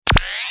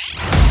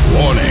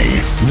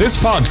This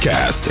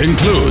podcast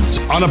includes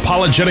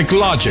unapologetic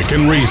logic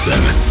and reason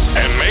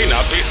and may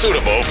not be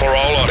suitable for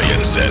all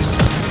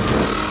audiences.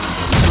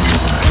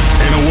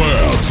 In a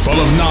world full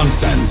of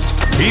nonsense,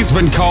 he's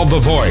been called the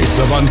voice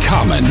of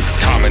uncommon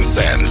common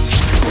sense.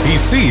 He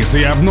sees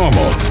the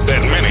abnormal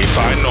that many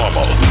find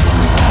normal.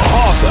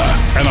 Author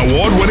and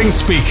award-winning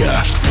speaker,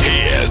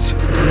 he is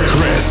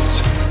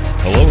Chris.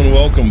 Hello and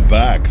welcome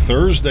back.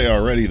 Thursday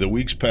already. The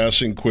week's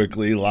passing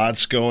quickly.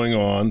 Lots going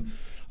on.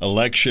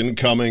 Election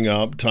coming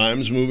up.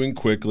 Time's moving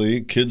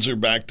quickly. Kids are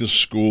back to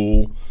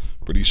school.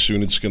 Pretty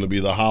soon it's going to be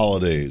the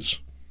holidays.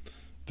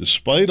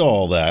 Despite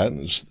all that,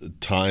 as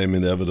time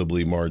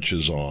inevitably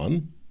marches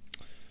on,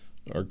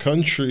 our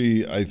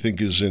country, I think,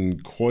 is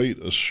in quite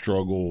a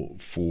struggle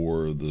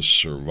for the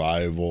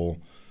survival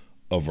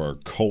of our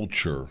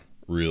culture,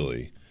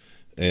 really.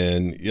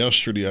 And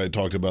yesterday I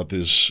talked about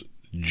this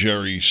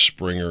Jerry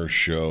Springer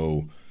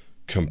show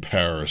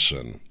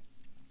comparison.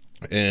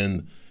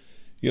 And,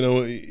 you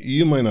know,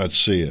 you might not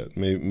see it.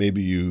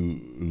 Maybe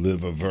you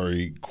live a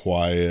very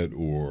quiet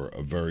or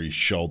a very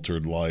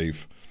sheltered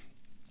life.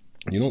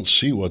 You don't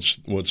see what's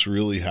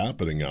really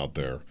happening out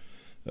there.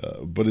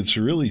 But it's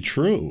really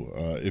true.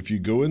 If you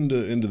go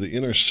into the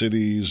inner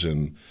cities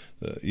and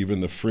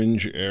even the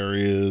fringe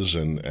areas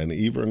and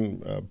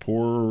even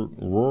poor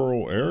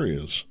rural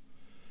areas,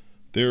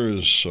 there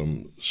is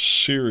some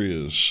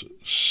serious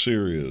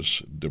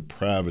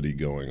depravity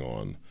going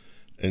on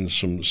and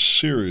some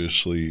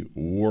seriously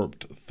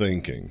warped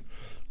thinking.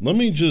 Let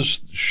me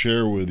just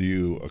share with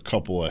you a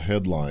couple of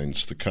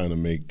headlines to kind of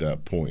make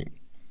that point.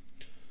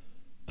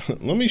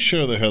 Let me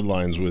share the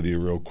headlines with you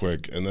real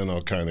quick, and then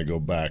I'll kind of go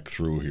back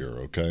through here,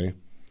 okay?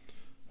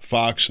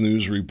 Fox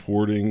News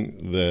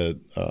reporting that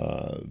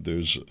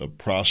there's a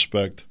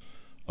prospect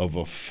of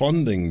a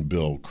funding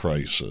bill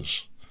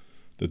crisis,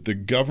 that the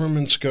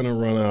government's going to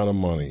run out of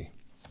money.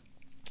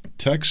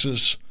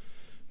 Texas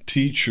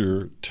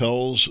teacher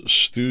tells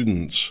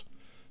students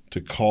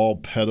to call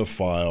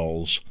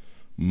pedophiles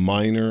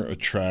minor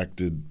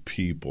attracted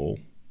people.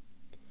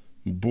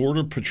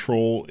 Border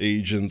Patrol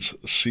agents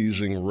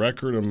seizing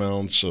record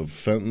amounts of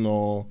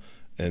fentanyl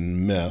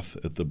and meth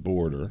at the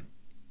border.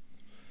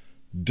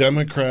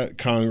 Democrat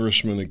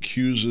congressman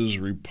accuses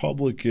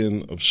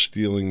Republican of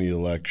stealing the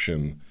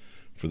election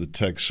for the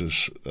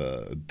Texas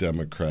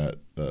Democrat,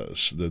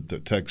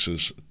 the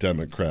Texas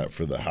Democrat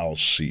for the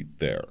House seat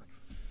there.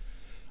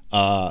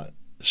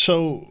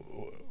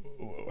 So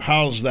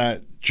how's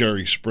that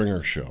Jerry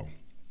Springer show?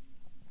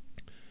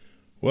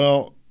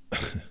 Well,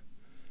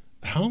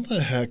 how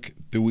the heck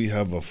do we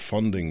have a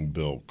funding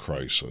bill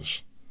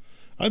crisis?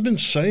 I've been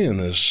saying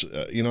this,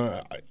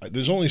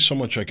 there's only so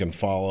much I can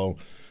follow.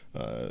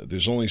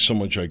 There's only so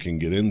much I can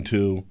get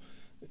into.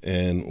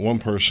 And one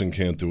person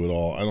can't do it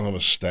all. I don't have a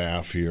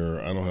staff here.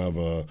 I don't have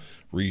a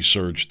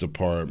research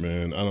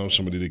department. I don't have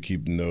somebody to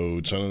keep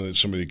notes. I don't have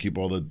somebody to keep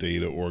all the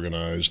data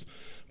organized.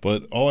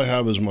 But all I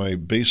have is my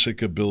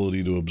basic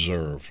ability to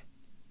observe.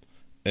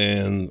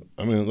 And,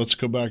 let's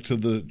go back to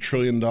the $1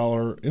 trillion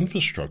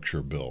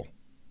infrastructure bill.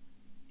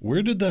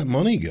 Where did that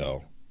money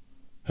go?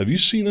 Have you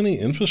seen any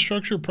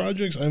infrastructure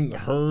projects? I haven't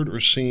heard or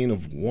seen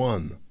of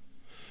one.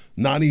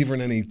 Not even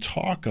any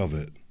talk of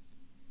it.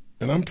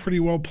 And I'm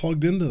pretty well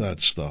plugged into that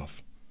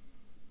stuff.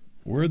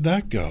 Where'd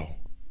that go?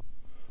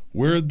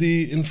 Where'd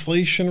the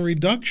Inflation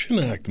Reduction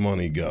Act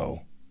money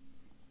go?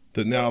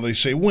 That now they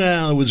say,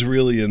 well, it was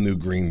really a new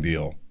Green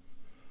Deal.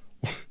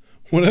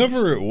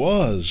 Whatever it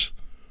was,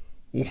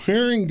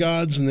 where in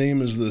God's name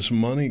is this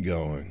money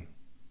going?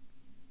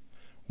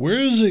 Where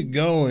is it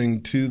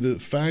going to the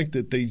fact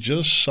that they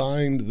just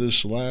signed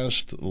this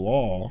last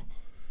law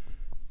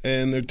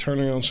and they're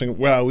turning around saying,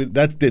 well,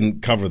 that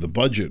didn't cover the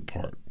budget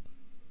part?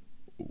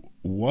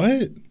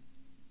 What?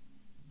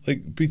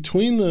 Like,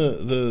 between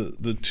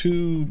the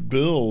two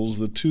bills,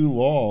 the two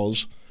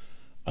laws,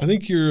 I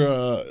think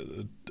you're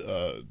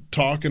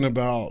talking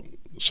about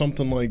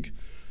something like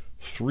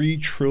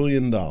 $3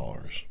 trillion.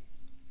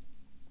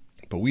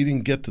 But we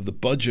didn't get to the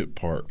budget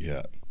part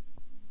yet.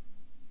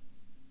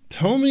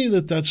 Tell me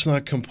that that's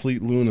not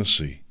complete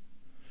lunacy.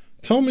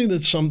 Tell me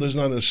that there's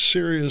not a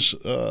serious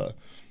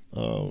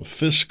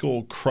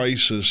fiscal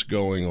crisis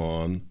going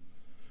on,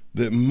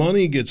 that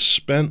money gets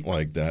spent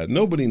like that.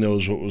 Nobody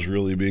knows what was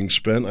really being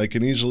spent. I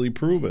can easily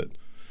prove it.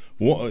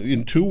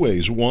 In two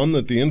ways. One,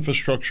 that the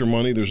infrastructure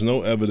money, there's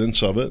no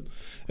evidence of it.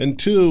 And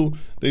two,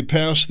 they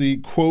passed the,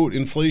 quote,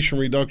 Inflation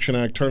Reduction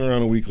Act, turn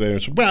around a week later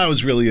and said, well, it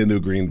was really a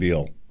new Green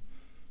Deal.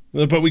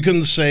 But we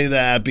couldn't say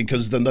that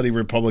because the nutty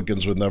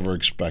Republicans would never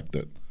accept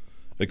it.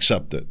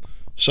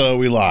 So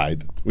we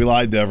lied. We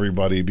lied to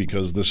everybody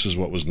because this is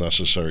what was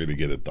necessary to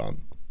get it done.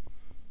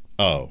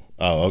 Oh,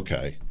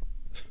 okay.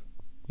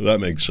 That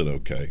makes it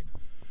okay.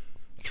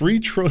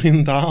 $3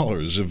 trillion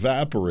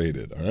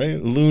evaporated, all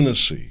right?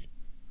 Lunacy.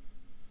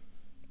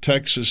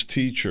 Texas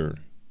teacher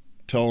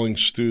telling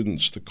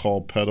students to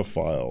call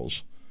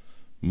pedophiles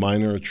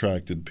minor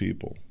attracted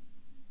people.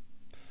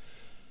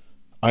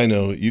 I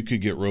know you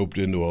could get roped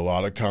into a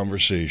lot of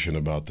conversation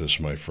about this,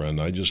 my friend.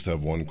 I just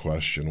have one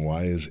question.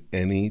 Why is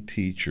any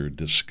teacher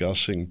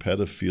discussing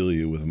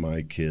pedophilia with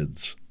my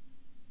kids?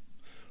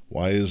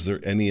 Why is there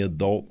any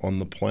adult on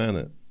the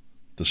planet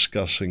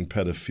discussing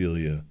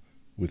pedophilia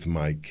with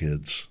my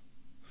kids?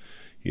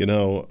 You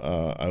know,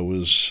 I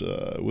was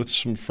with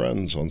some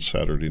friends on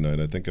Saturday night.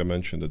 I think I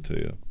mentioned it to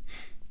you.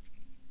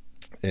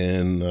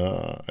 And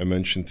I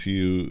mentioned to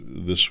you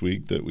this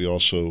week that we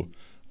also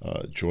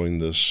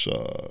joined this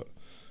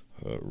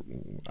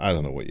I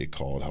don't know what you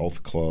call it,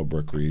 health club,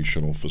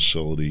 recreational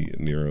facility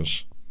near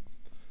us.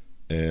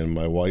 And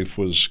my wife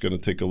was going to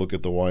take a look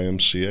at the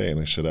YMCA, and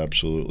I said,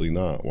 absolutely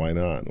not. Why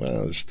not?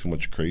 Well, there's too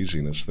much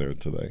craziness there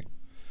today.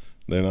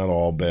 They're not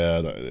all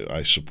bad.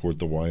 I support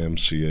the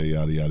YMCA,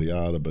 yada, yada,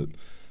 yada, but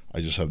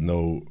I just have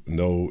no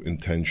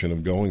intention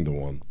of going to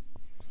one.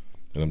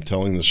 And I'm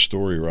telling this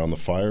story around the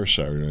fire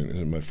Saturday night,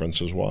 and my friend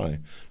says, why?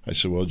 I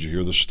said, well, did you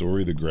hear the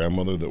story? The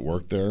grandmother that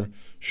worked there,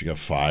 she got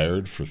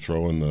fired for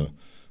throwing the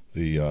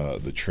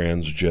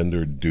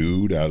transgender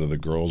dude out of the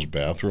girls'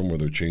 bathroom where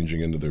they're changing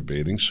into their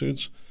bathing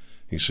suits?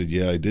 He said,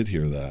 yeah, I did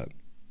hear that.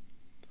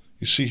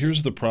 You see,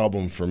 here's the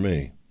problem for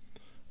me.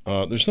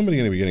 There's nobody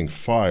going to be getting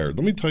fired.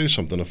 Let me tell you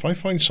something. If I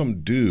find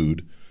some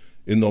dude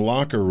in the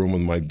locker room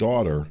with my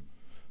daughter,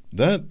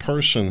 that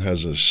person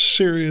has a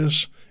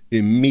serious,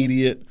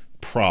 immediate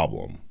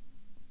problem.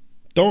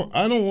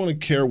 I don't want to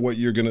care what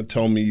you're going to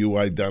tell me you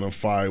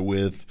identify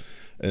with.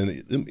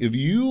 And if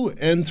you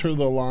enter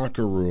the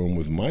locker room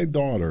with my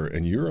daughter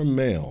and you're a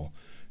male,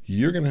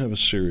 you're going to have a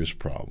serious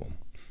problem,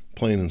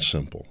 plain and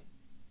simple.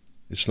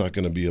 It's not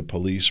going to be a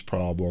police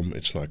problem.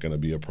 It's not going to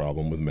be a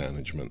problem with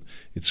management.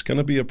 It's going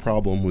to be a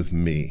problem with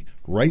me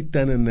right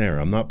then and there.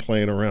 I'm not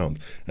playing around.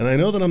 And I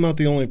know that I'm not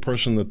the only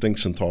person that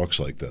thinks and talks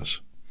like this.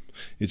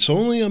 It's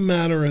only a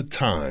matter of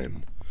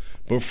time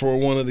before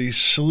one of these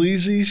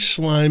sleazy,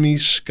 slimy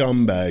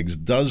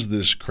scumbags does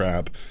this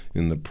crap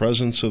in the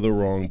presence of the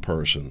wrong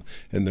person,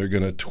 and they're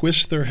going to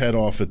twist their head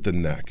off at the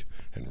neck,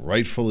 and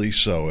rightfully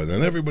so. And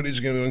then everybody's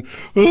going to go,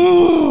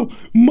 oh,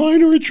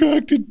 minor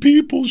attracted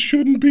people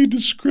shouldn't be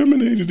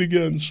discriminated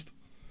against.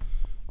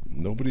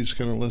 Nobody's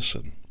going to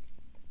listen.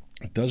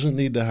 It doesn't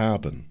need to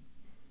happen.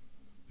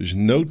 There's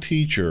no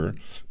teacher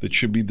that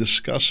should be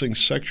discussing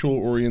sexual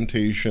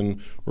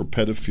orientation or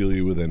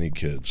pedophilia with any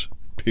kids,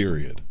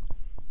 period.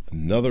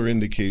 Another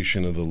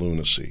indication of the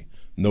lunacy.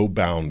 No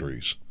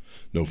boundaries.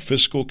 No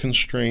fiscal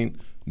constraint.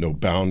 No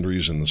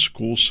boundaries in the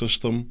school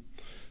system.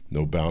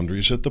 No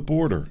boundaries at the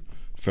border.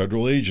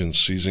 Federal agents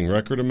seizing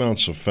record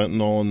amounts of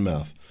fentanyl and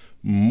meth.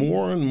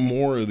 More and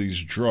more of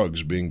these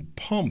drugs being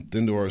pumped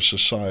into our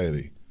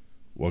society.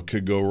 What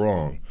could go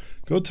wrong?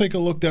 Go take a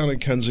look down at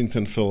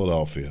Kensington,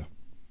 Philadelphia.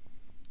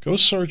 Go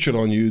search it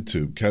on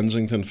YouTube,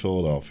 Kensington,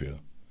 Philadelphia.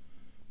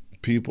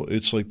 People,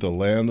 it's like the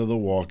land of the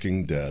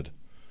Walking Dead.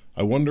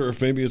 I wonder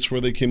if maybe it's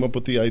where they came up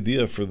with the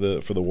idea for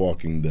the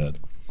Walking Dead.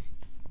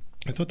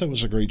 I thought that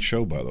was a great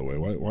show, by the way.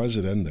 Why is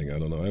it ending? I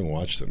don't know. I haven't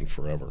watched it in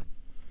forever.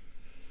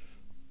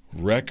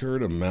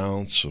 Record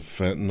amounts of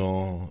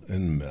fentanyl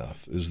and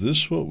meth. Is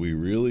this what we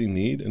really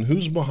need? And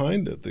who's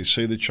behind it? They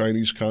say the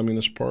Chinese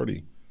Communist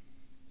Party,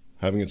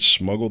 having it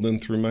smuggled in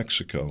through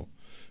Mexico.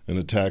 An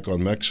attack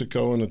on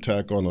Mexico, an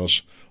attack on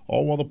us,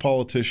 all while the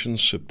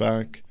politicians sit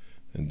back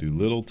and do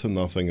little to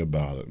nothing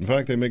about it. In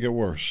fact, they make it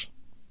worse.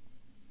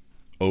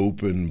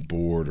 Open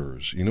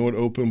borders. You know what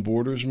open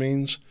borders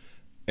means?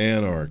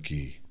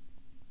 Anarchy.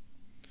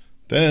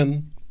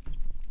 Then,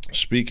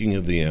 speaking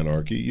of the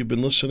anarchy, you've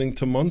been listening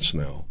to months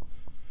now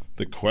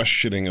that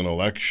questioning an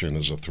election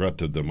is a threat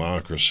to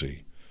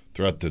democracy.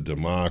 Threat to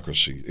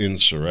democracy,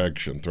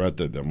 insurrection, threat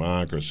to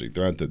democracy,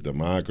 threat to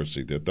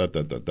democracy,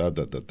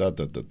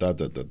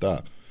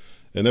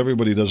 and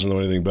everybody doesn't know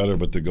anything better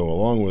but to go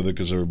along with it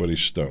because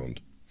everybody's stoned.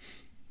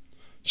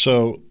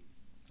 So,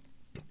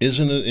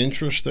 isn't it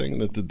interesting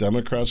that the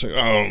Democrats say,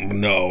 oh,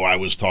 no, I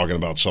was talking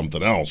about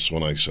something else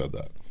when I said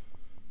that.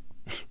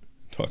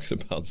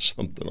 Talking about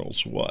something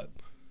else what?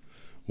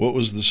 What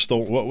was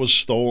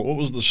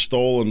the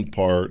stolen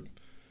part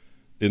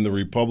in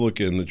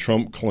the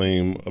Trump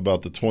claim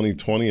about the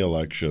 2020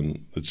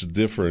 election that's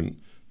different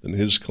than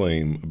his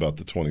claim about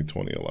the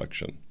 2020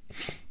 election?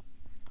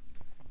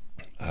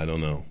 I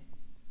don't know.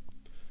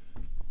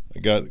 I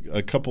got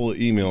a couple of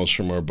emails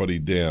from our buddy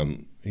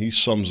Dan. He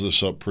sums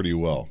this up pretty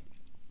well.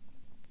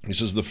 He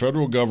says, the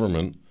federal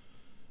government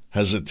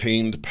has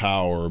attained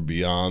power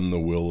beyond the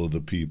will of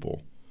the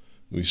people.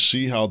 We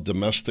see how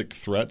domestic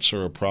threats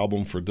are a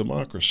problem for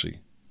democracy.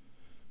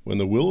 When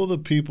the will of the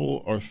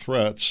people are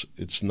threats,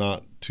 it's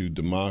not to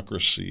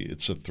democracy,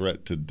 it's a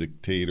threat to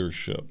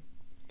dictatorship.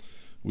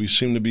 We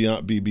seem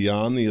to be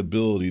beyond the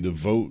ability to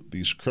vote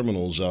these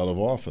criminals out of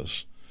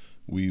office.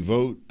 We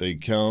vote, they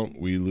count,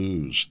 we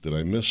lose. Did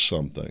I miss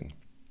something?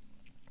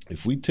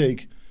 If we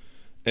take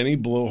any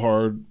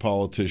blowhard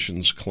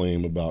politician's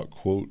claim about,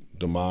 quote,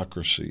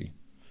 democracy,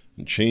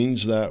 and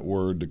change that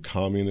word to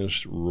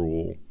communist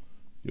rule,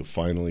 you'll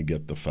finally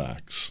get the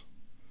facts.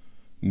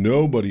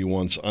 Nobody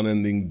wants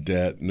unending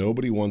debt,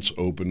 nobody wants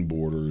open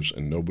borders,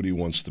 and nobody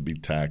wants to be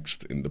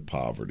taxed into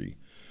poverty.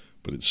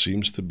 But it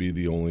seems to be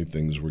the only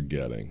things we're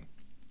getting.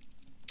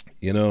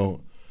 You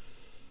know,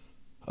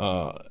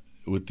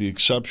 with the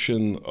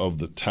exception of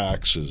the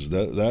taxes,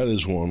 that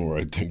is one where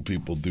I think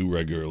people do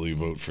regularly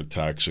vote for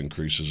tax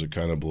increases. It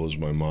kind of blows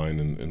my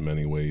mind in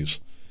many ways.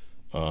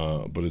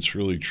 But it's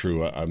really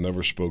true. I've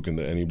never spoken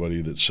to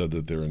anybody that said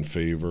that they're in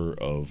favor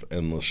of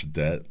endless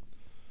debt,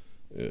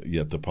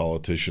 yet the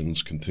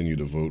politicians continue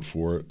to vote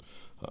for it.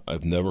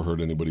 I've never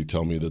heard anybody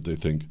tell me that they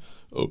think,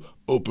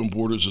 open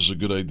borders is a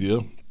good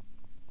idea,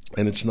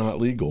 and it's not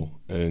legal,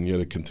 and yet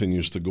it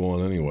continues to go on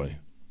anyway.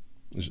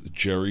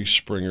 Jerry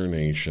Springer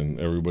Nation,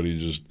 everybody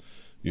just,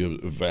 you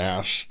have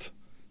vast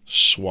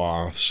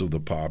swaths of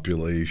the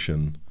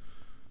population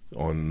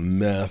on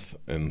meth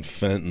and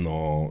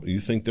fentanyl. You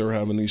think they're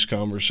having these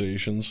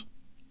conversations?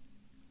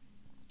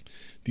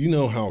 Do you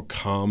know how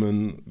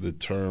common the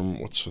term,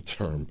 what's the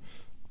term?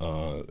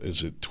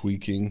 Is it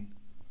tweaking?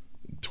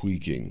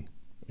 Tweaking.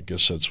 I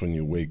guess that's when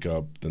you wake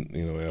up,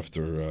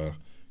 after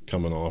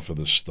coming off of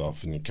this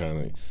stuff, and you kind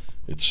of,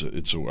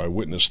 I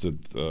witnessed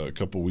it a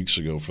couple weeks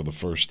ago for the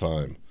first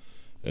time,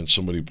 and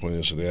somebody pointed out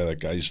and said, yeah, that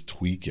guy's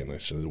tweaking. I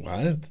said,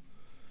 what?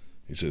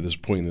 He said, this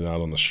pointed out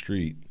on the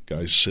street.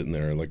 Guy's sitting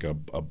there like a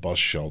bus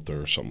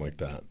shelter or something like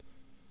that.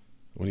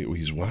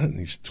 He's what? And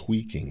he's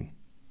tweaking,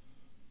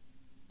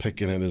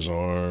 picking at his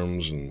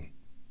arms, and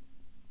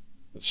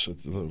it's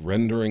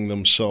rendering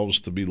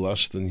themselves to be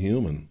less than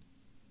human.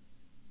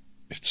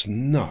 It's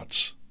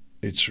nuts.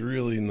 It's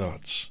really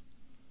nuts.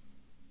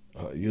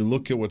 You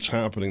look at what's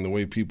happening, the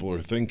way people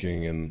are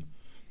thinking, and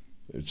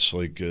it's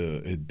like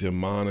a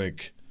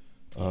demonic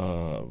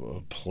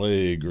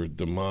plague or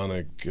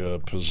demonic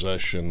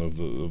possession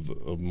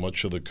of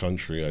much of the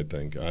country, I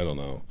think. I don't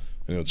know.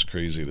 I know it's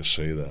crazy to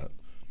say that.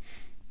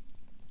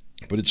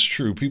 But it's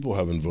true. People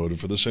haven't voted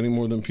for this any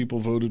more than people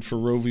voted for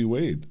Roe v.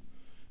 Wade.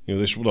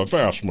 They say, well, the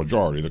vast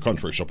majority of the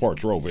country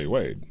supports Roe v.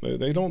 Wade.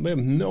 They have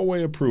no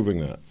way of proving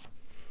that.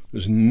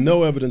 There's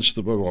no evidence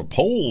to what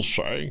polls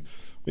say.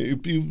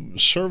 If you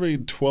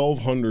surveyed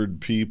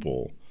 1,200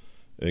 people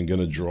and going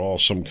to draw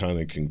some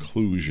kind of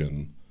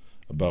conclusion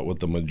about what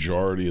the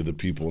majority of the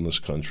people in this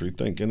country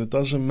think, and it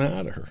doesn't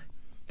matter.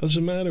 It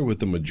doesn't matter what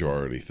the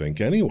majority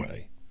think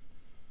anyway.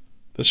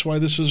 That's why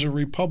this is a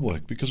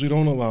republic, because we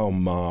don't allow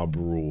mob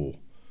rule.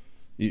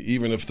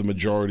 Even if the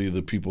majority of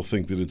the people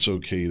think that it's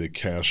okay to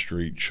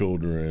castrate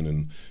children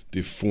and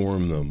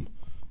deform them,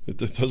 it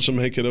doesn't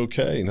make it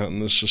okay, not in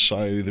this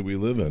society that we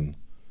live in.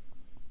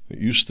 It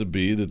used to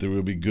be that there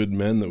would be good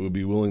men that would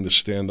be willing to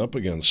stand up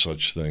against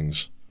such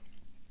things.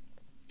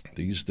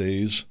 These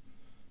days,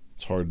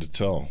 it's hard to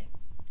tell.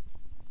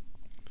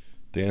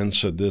 Dan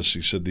said this.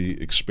 He said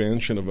the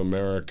expansion of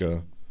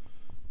America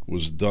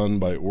was done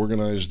by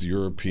organized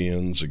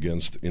Europeans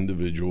against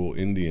individual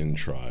Indian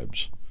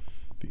tribes.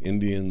 The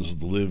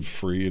Indians lived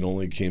free and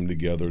only came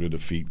together to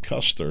defeat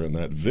Custer, and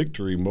that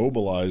victory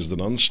mobilized an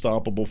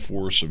unstoppable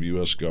force of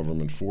U.S.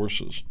 government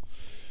forces.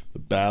 The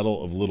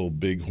Battle of Little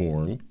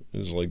Bighorn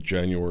is like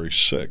January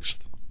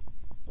 6th.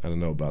 I don't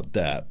know about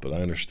that, but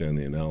I understand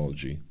the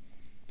analogy.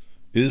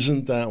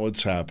 Isn't that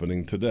what's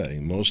happening today?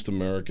 Most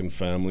American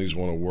families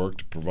want to work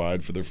to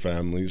provide for their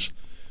families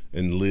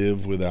and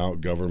live without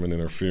government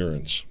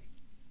interference.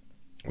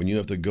 When you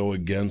have to go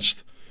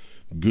against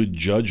good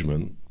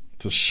judgment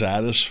to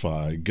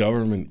satisfy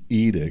government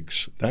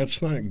edicts,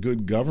 that's not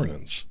good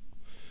governance.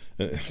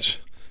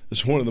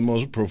 It's one of the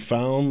most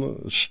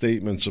profound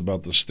statements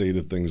about the state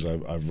of things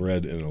I've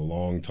read in a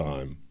long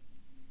time.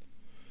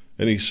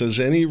 And he says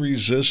any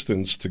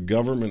resistance to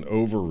government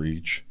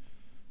overreach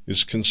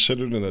is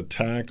considered an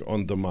attack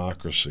on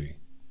democracy.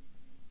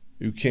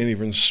 You can't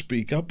even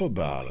speak up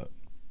about it.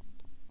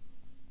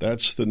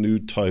 That's the new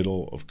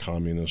title of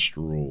communist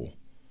rule,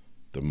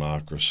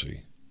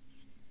 democracy.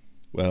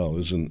 Well,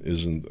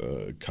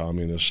 isn't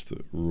communist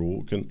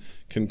rule?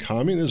 Can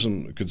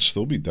communism could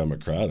still be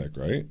democratic,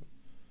 right?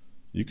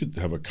 You could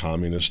have a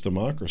communist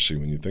democracy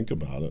when you think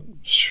about it.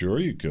 Sure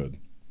you could.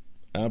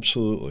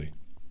 Absolutely.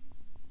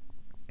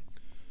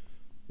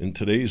 In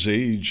today's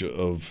age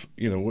of,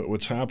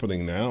 what's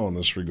happening now in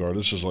this regard,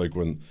 this is like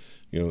when,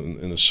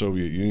 in the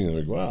Soviet Union,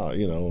 like, wow,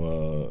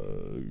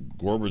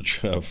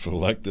 Gorbachev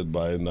elected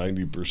by a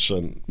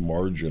 90%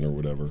 margin or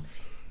whatever.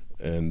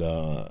 And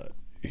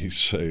he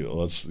say,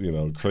 well, that's,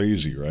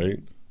 crazy,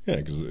 right? Yeah,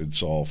 because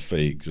it's all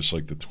fake, just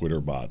like the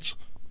Twitter bots.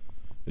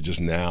 It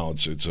just now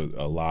it's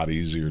a lot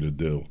easier to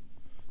do.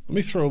 Let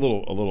me throw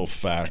a little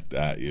fact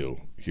at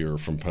you here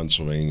from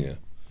Pennsylvania.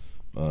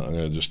 I'm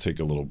going to just take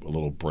a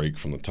little break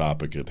from the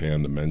topic at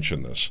hand to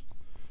mention this.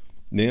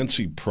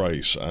 Nancy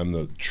Price, I'm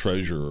the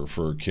treasurer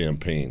for her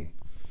campaign.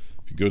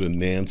 If you go to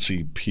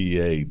nancypa.com,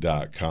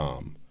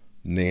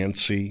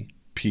 nancypa.com.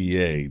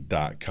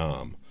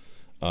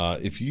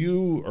 If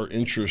you are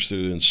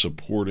interested in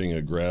supporting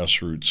a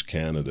grassroots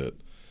candidate,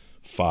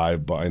 I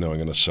know I'm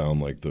going to sound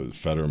like the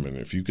Fetterman.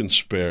 If you can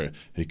spare,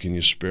 hey, can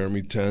you spare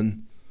me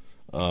 10?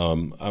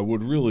 I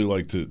would really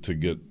like to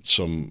get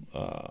some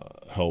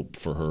help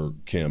for her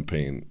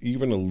campaign.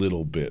 Even a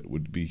little bit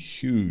would be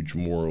huge,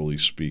 morally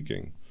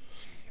speaking.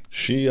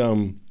 She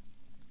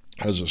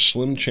has a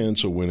slim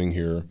chance of winning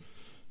here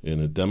in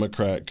a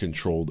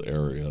Democrat-controlled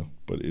area,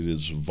 but it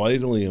is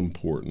vitally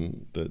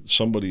important that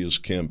somebody is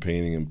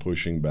campaigning and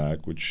pushing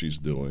back, which she's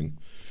doing.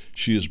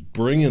 She is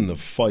bringing the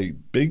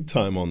fight big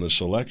time on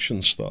this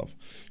election stuff.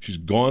 She's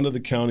gone to the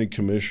county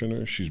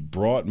commissioner. She's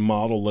brought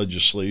model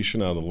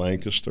legislation out of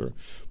Lancaster,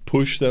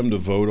 pushed them to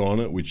vote on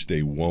it, which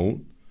they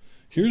won't.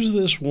 Here's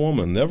this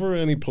woman, never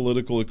any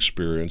political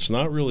experience,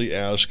 not really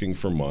asking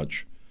for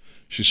much.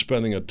 She's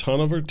spending a ton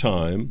of her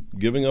time,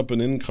 giving up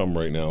an income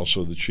right now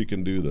so that she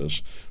can do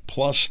this,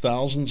 plus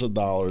thousands of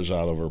dollars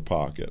out of her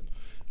pocket.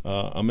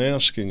 I'm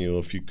asking you,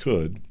 if you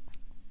could,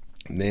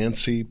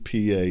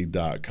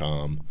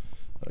 nancypa.com.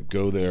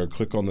 Go there,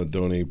 click on the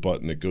donate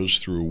button. It goes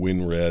through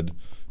WinRed.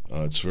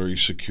 It's very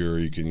secure.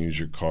 You can use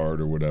your card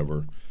or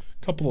whatever.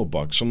 A couple of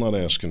bucks. I'm not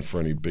asking for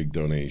any big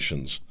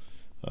donations,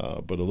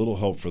 but a little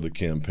help for the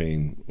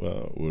campaign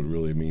would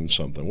really mean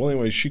something. Well,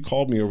 anyway, she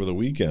called me over the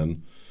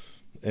weekend,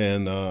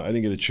 and I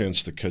didn't get a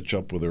chance to catch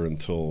up with her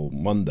until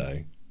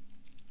Monday.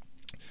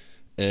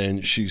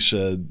 And she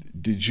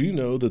said, did you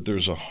know that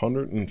there's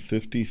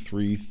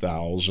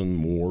 153,000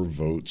 more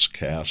votes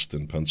cast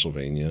in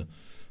Pennsylvania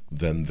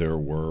than there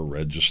were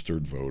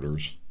registered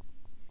voters?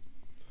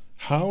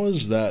 How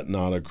is that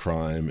not a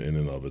crime in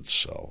and of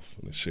itself?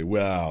 And they say,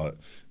 well,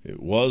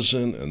 it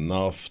wasn't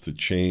enough to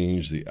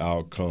change the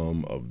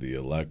outcome of the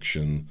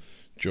election.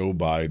 Joe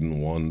Biden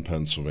won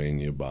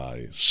Pennsylvania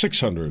by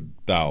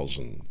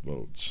 600,000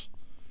 votes.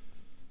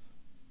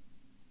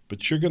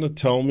 But you're going to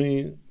tell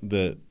me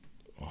that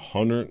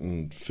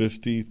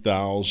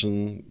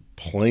 150,000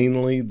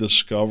 plainly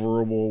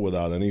discoverable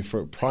without any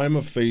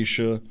prima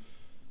facie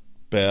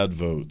bad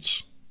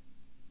votes,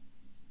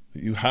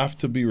 you have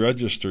to be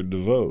registered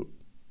to vote.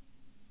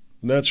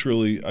 And that's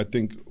really, I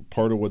think,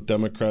 part of what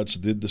Democrats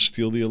did to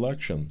steal the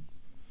election.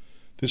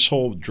 This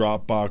whole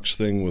Dropbox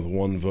thing with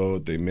one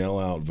vote, they mail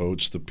out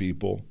votes to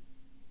people.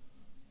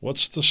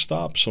 What's to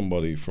stop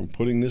somebody from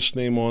putting this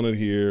name on it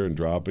here and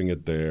dropping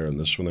it there and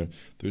this one there?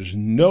 There's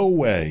no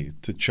way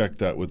to check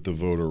that with the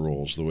voter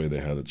rolls the way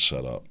they had it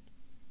set up.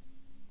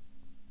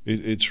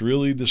 It's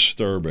really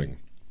disturbing.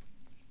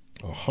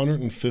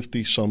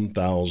 150-some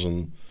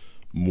thousand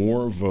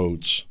more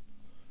votes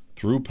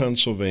through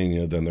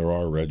Pennsylvania than there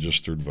are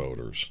registered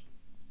voters.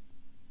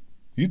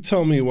 You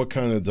tell me what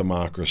kind of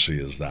democracy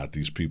is that?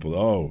 These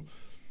people,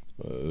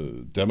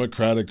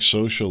 democratic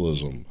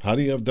socialism. How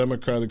do you have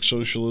democratic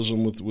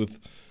socialism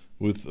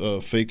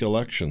with fake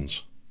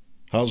elections?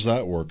 How's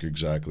that work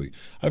exactly?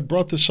 I've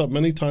brought this up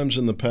many times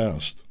in the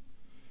past.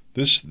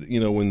 This,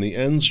 when the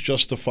ends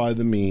justify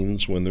the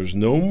means, when there's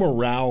no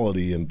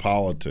morality in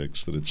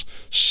politics, that it's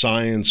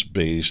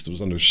science-based, it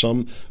was under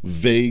some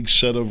vague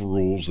set of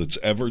rules that's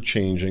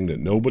ever-changing, that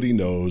nobody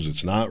knows,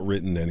 it's not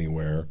written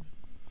anywhere,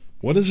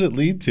 what does it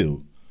lead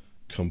to?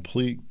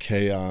 Complete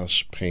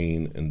chaos,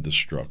 pain, and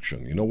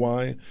destruction. You know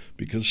why?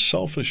 Because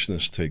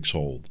selfishness takes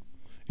hold.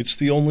 It's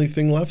the only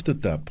thing left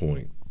at that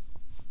point.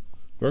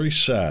 Very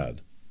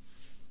sad.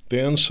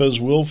 Dan says,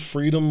 will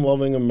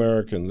freedom-loving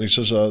Americans... He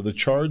says, the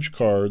charge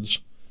cards...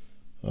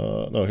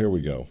 no, here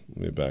we go. Let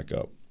me back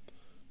up.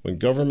 When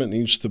government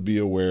needs to be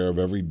aware of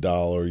every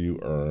dollar you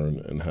earn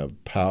and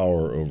have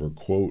power over,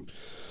 quote,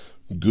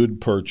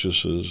 good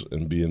purchases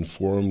and be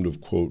informed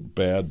of, quote,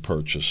 bad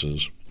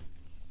purchases,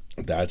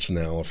 that's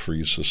now a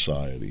free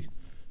society.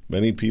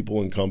 Many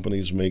people and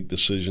companies make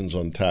decisions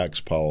on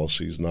tax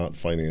policies, not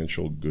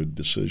financial good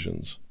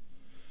decisions.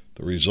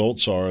 The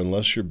results are,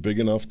 unless you're big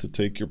enough to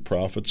take your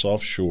profits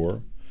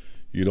offshore,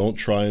 you don't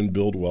try and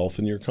build wealth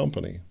in your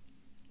company.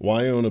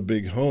 Why own a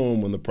big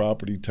home when the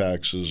property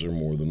taxes are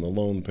more than the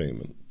loan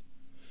payment?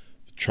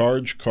 The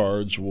charge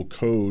cards will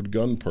code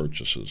gun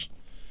purchases.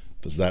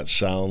 Does that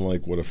sound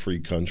like what a free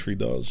country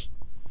does?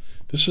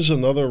 This is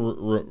another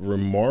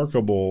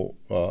remarkable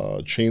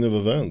chain of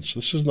events.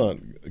 This is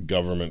not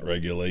government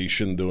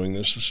regulation doing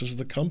this. This is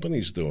the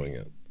companies doing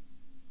it.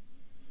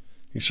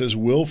 He says,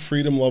 will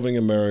freedom-loving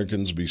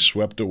Americans be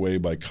swept away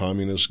by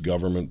communist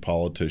government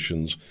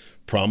politicians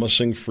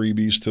promising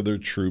freebies to their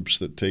troops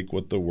that take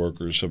what the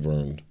workers have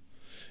earned?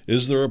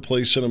 Is there a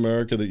place in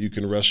America that you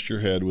can rest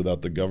your head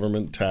without the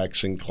government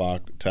tax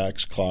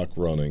clock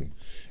running?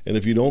 And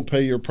if you don't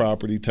pay your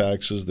property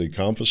taxes, they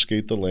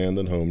confiscate the land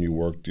and home you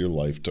worked your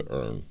life to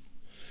earn.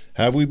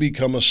 Have we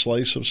become a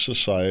slice of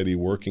society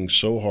working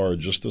so hard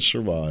just to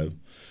survive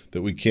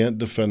that we can't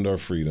defend our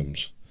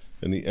freedoms?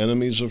 And the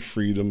enemies of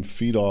freedom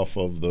feed off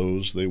of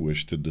those they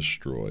wish to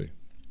destroy.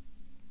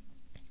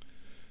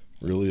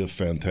 Really a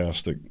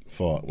fantastic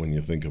thought when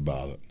you think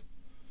about it.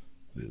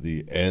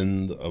 The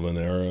end of an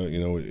era,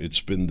 it's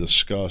been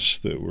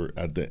discussed that we're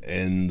at the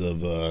end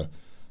of a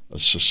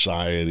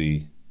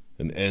society,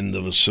 an end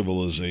of a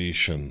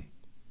civilization.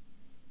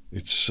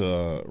 It's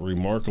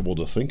remarkable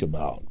to think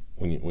about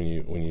when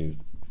you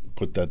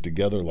put that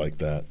together like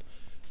that,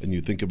 and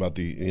you think about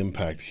the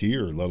impact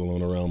here, let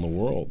alone around the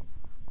world.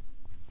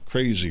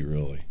 Crazy,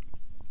 really.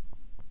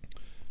 I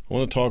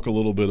want to talk a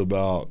little bit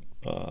about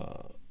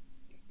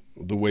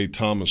the way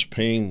Thomas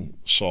Paine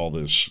saw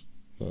this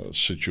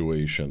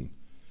situation,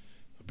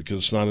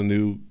 because it's not a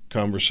new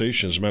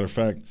conversation. As a matter of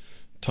fact,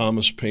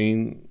 Thomas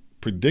Paine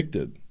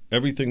predicted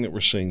everything that we're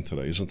seeing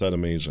today. Isn't that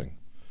amazing?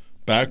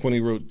 Back when he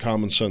wrote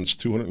Common Sense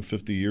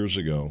 250 years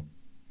ago,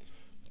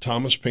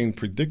 Thomas Paine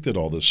predicted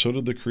all this. So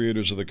did the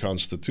creators of the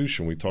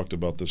Constitution. We talked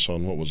about this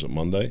on, what was it,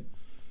 Monday?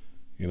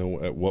 You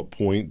know, at what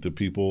point do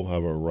people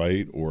have a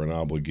right or an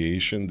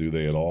obligation, do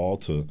they at all,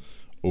 to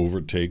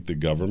overtake the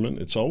government?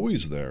 It's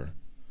always there.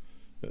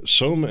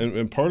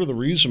 And part of the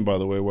reason, by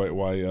the way,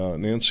 why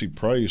Nancy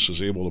Price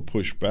was able to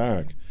push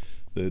back,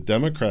 the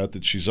Democrat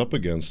that she's up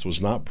against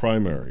was not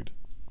primaried.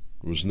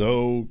 There was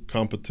no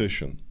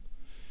competition.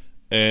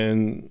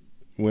 And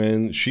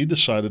when she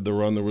decided to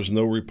run, there was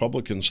no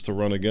Republicans to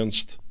run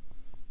against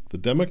the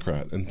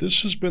Democrat. And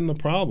this has been the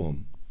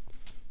problem.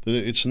 That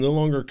it's no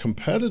longer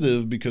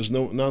competitive because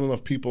not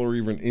enough people are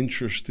even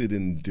interested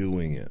in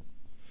doing it.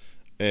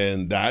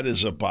 And that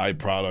is a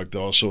byproduct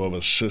also of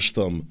a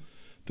system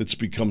that's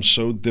become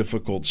so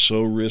difficult,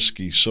 so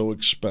risky, so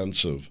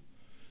expensive.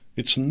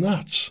 It's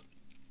nuts.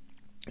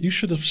 You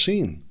should have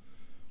seen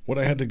what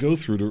I had to go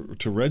through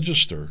to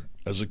register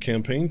as a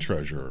campaign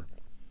treasurer.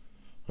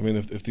 I mean,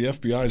 if the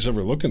FBI is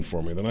ever looking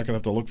for me, they're not going to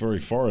have to look very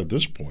far at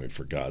this point,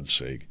 for God's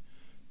sake.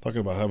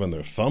 Talking about having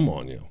their thumb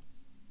on you.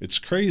 It's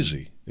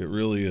crazy. It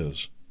really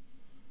is.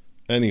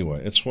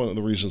 Anyway, it's one of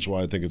the reasons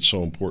why I think it's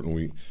so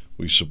important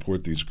we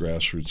support these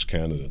grassroots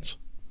candidates.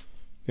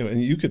 You know,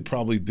 and you could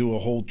probably do a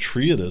whole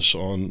treatise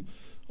on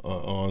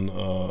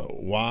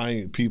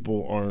why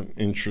people aren't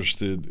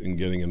interested in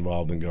getting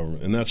involved in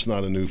government. And that's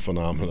not a new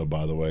phenomenon,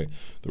 by the way.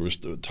 There was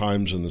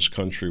times in this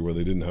country where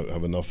they didn't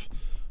have enough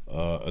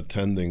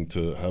attending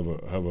to have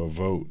a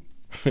vote.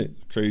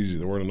 Crazy.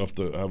 There weren't enough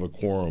to have a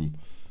quorum,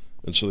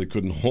 and so they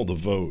couldn't hold a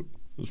vote.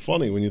 It's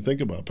funny when you think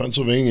about it.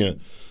 Pennsylvania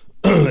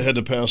had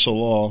to pass a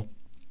law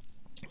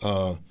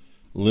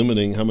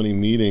limiting how many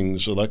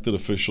meetings elected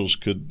officials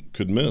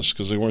could miss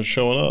because they weren't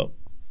showing up.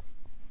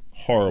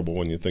 Horrible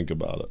when you think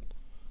about it.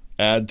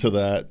 Add to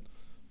that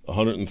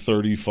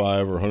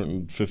 135 or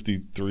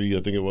 153,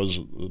 I think it was,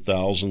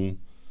 1,000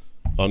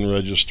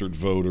 unregistered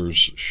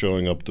voters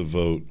showing up to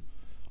vote.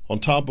 On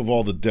top of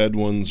all the dead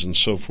ones and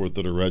so forth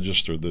that are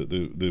registered,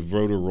 the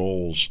voter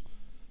rolls,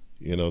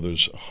 you know,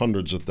 there's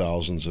hundreds of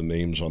thousands of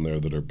names on there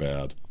that are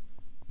bad.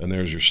 And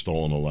there's your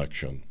stolen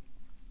election.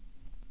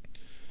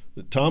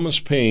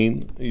 Thomas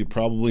Paine, you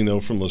probably know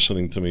from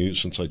listening to me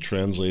since I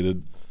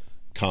translated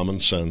Common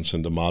Sense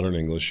into modern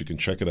English. You can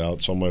check it out.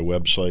 It's on my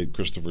website,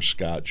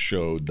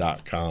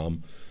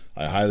 ChristopherScottShow.com.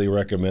 I highly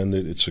recommend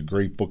it. It's a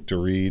great book to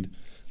read.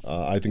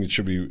 I think it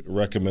should be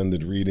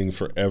recommended reading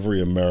for every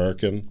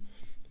American.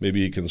 Maybe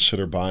you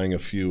consider buying a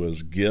few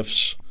as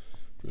gifts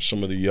for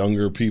some of the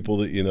younger people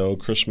that you know.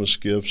 Christmas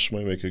gifts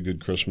might make a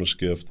good Christmas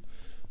gift.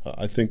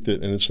 I think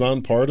that, and it's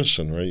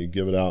nonpartisan, right? You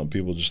give it out and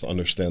people just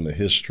understand the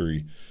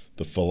history,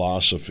 the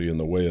philosophy, and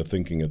the way of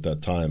thinking at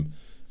that time.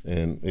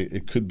 And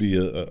it could be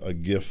a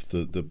gift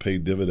that pay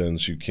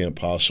dividends you can't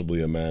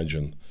possibly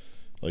imagine,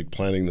 like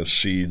planting the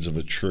seeds of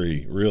a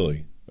tree.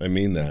 Really, I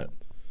mean that.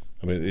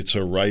 I mean, it's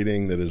a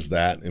writing that is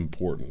that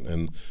important.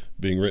 And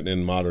being written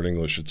in modern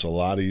English, it's a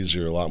lot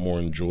easier, a lot more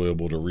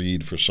enjoyable to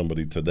read for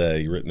somebody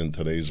today, written in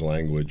today's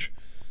language.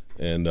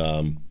 And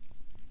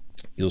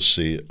you'll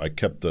see I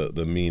kept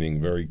the meaning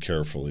very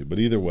carefully. But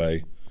either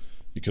way,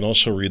 you can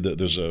also read that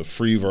there's a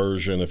free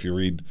version if you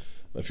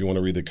want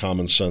to read the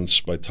Common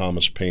Sense by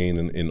Thomas Paine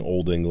in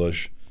Old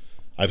English.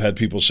 I've had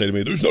people say to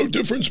me, there's no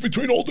difference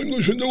between Old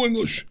English and New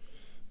English.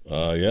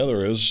 Yeah,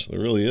 there is. There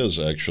really is,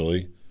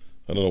 actually.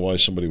 I don't know why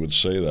somebody would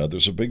say that.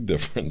 There's a big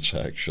difference,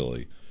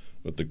 actually.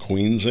 But the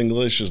Queen's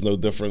English is no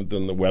different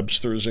than the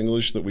Webster's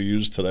English that we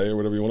use today, or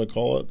whatever you want to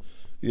call it.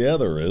 Yeah,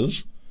 there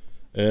is.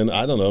 And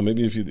I don't know,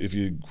 maybe if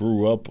you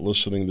grew up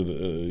listening to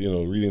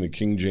reading the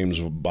King James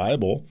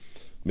Bible,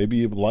 maybe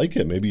you like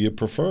it, maybe you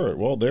prefer it.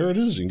 Well, there it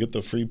is. You can get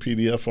the free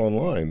PDF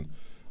online.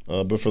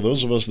 But for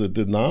those of us that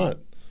did not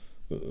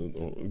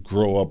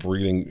grow up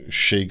reading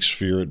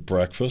Shakespeare at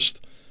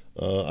breakfast,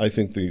 I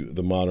think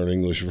the modern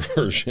English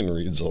version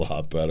reads a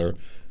lot better.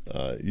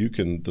 You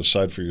can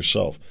decide for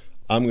yourself.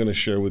 I'm going to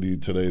share with you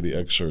today the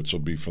excerpts will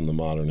be from the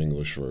modern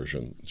English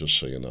version, just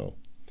so you know.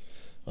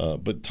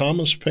 But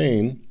Thomas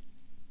Paine,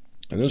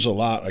 and there's a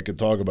lot I could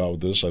talk about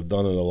with this. I've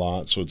done it a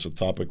lot, so it's a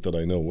topic that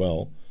I know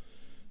well.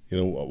 You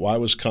know, why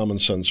was Common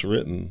Sense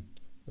written?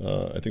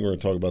 I think we're going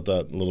to talk about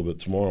that a little bit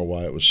tomorrow,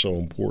 why it was so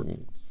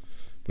important.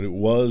 But it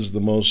was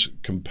the most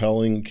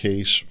compelling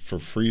case for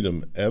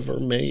freedom ever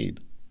made.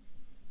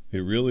 It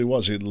really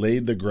was. It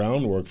laid the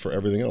groundwork for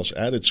everything else.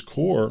 At its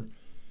core,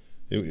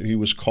 he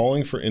was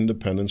calling for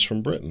independence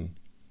from Britain.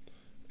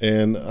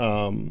 And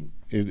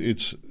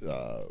it's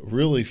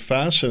really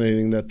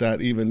fascinating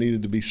that even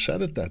needed to be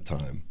said at that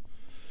time.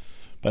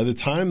 By the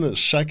time the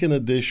second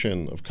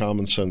edition of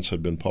Common Sense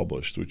had been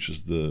published, which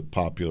is the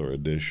popular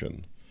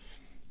edition,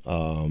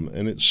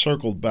 And it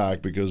circled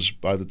back because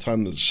by the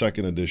time the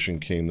second edition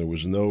came, there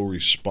was no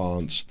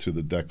response to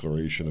the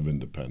Declaration of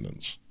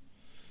Independence.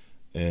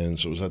 And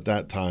so it was at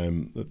that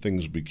time that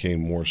things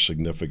became more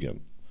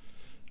significant.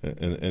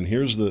 And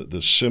here's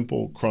the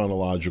simple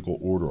chronological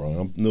order. I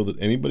don't know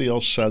that anybody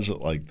else says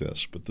it like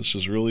this, but this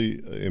is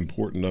really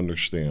important to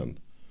understand.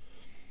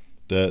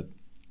 That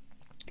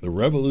the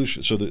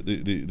revolution, so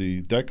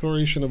the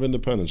Declaration of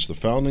Independence, the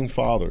Founding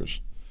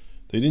Fathers,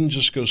 they didn't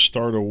just go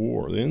start a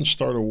war. They didn't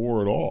start a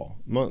war at all.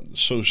 I'm not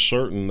so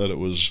certain that it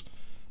was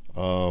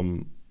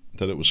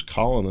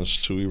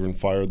colonists who even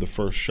fired the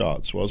first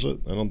shots, was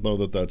it? I don't know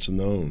that that's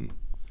known.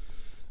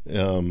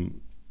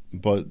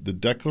 But the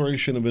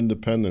Declaration of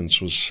Independence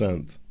was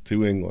sent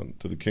to England,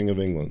 to the King of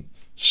England,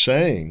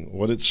 saying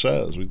what it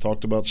says. We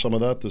talked about some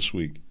of that this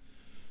week,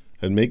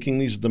 and making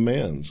these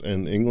demands.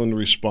 And England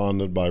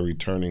responded by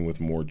returning with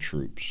more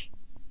troops.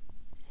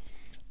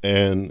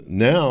 And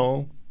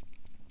now,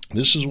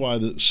 this is why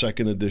the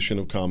second edition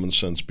of Common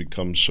Sense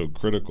becomes so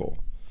critical.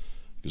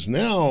 Because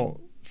now,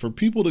 for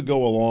people to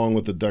go along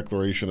with the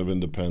Declaration of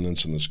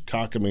Independence and this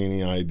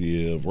cockamamie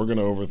idea of we're going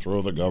to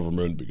overthrow the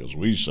government because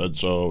we said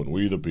so and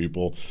we the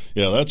people,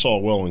 yeah, that's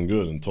all well and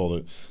good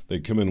until they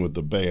come in with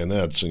the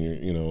bayonets and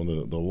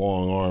the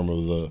long arm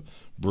of the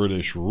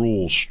British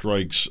rule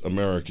strikes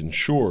American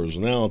shores.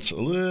 Now it's a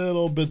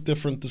little bit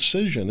different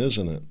decision,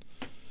 isn't it?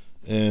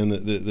 And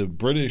the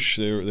British,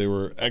 they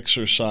were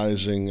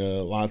exercising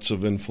lots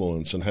of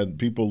influence and had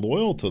people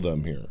loyal to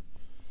them here.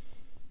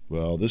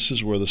 Well, this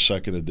is where the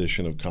second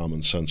edition of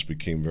Common Sense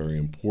became very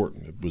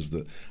important. It was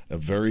a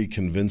very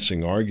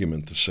convincing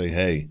argument to say,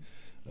 hey,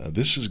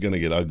 this is going to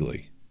get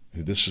ugly.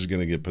 This is going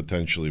to get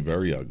potentially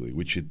very ugly,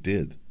 which it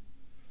did.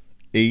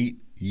 8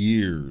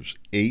 years,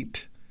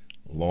 8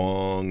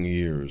 long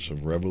years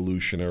of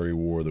Revolutionary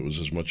War that was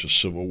as much a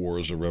civil war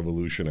as a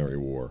Revolutionary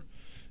War.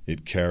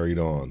 It carried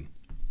on.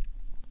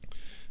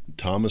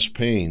 Thomas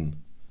Paine,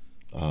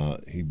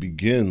 he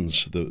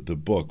begins the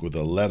book with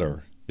a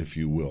letter, if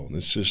you will.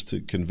 This is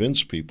to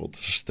convince people to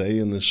stay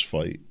in this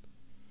fight.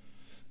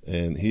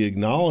 And he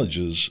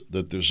acknowledges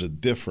that there's a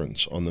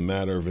difference on the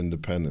matter of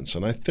independence.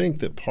 And I think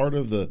that part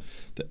of the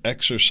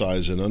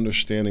exercise in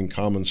understanding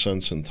common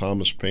sense in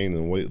Thomas Paine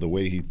and the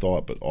way he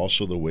thought, but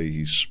also the way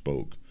he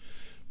spoke,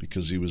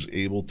 because he was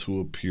able to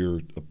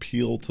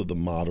appeal to the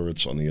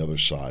moderates on the other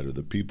side, or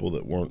the people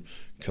that weren't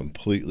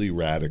completely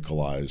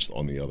radicalized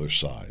on the other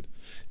side.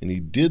 And he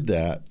did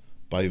that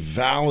by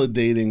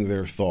validating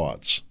their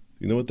thoughts.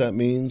 You know what that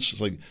means?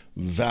 It's like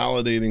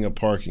validating a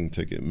parking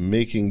ticket,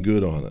 making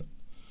good on it.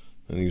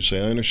 And you say,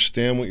 I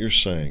understand what you're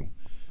saying.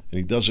 And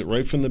he does it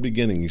right from the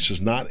beginning. He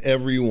says, not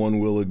everyone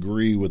will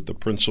agree with the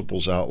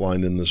principles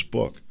outlined in this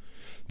book.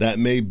 That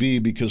may be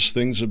because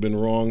things have been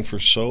wrong for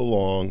so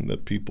long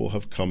that people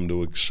have come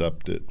to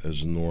accept it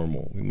as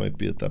normal. We might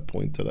be at that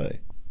point today.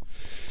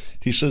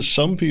 He says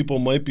some people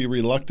might be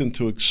reluctant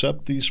to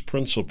accept these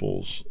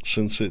principles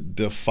since it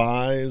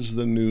defies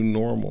the new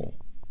normal.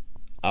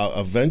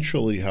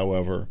 Eventually,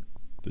 however,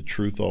 the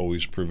truth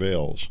always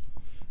prevails.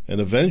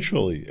 And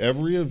eventually,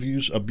 every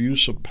abuse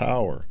of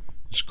power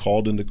is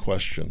called into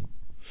question.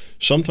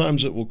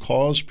 Sometimes it will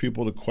cause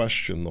people to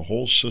question the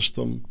whole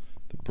system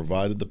that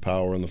provided the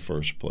power in the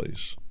first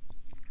place.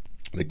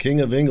 The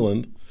King of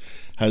England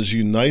has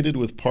united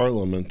with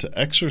Parliament to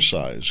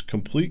exercise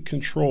complete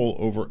control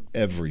over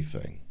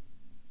everything.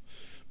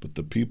 But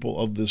the people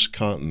of this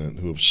continent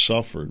who have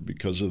suffered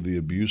because of the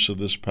abuse of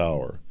this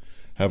power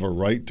have a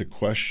right to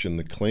question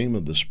the claim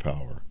of this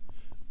power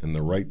and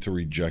the right to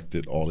reject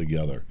it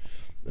altogether.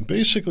 And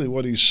basically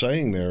what he's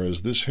saying there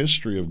is this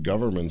history of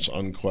governments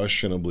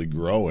unquestionably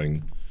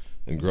growing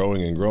and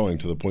growing and growing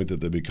to the point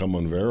that they become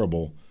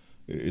unbearable.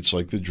 It's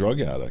like the drug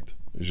addict.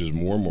 It's just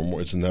more and more and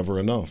more. It's never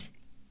enough.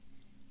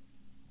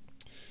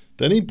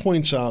 Then he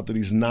points out that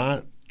he's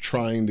not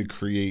trying to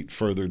create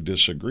further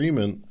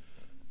disagreement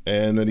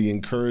and that he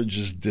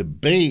encourages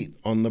debate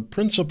on the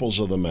principles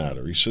of the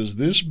matter. He says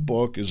this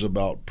book is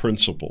about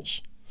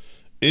principles.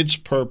 Its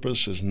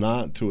purpose is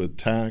not to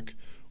attack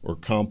or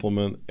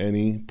compliment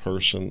any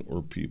person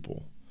or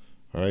people.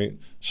 All right?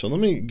 So let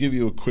me give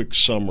you a quick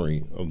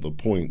summary of the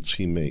points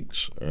he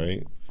makes. All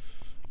right?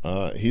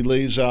 He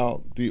lays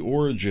out the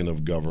origin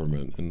of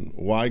government and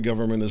why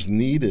government is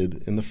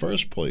needed in the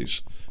first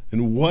place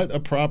and what a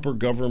proper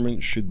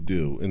government should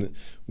do. And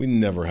we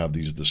never have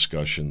these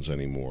discussions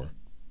anymore.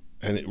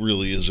 And it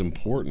really is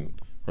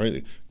important,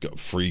 right?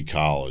 Free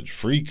college.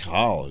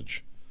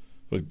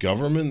 But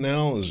government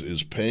now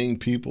is paying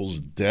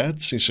people's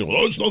debts. You say,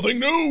 well, it's nothing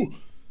new.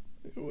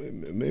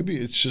 Maybe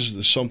it's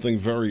just something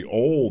very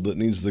old that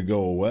needs to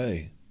go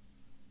away.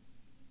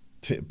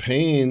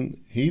 Paine,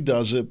 he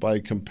does it by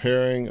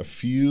comparing a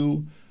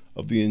few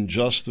of the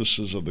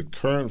injustices of the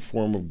current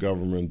form of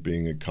government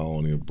being a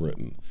colony of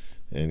Britain.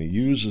 And he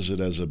uses it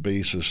as a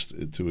basis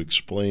to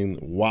explain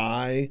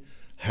why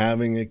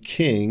having a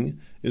king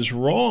is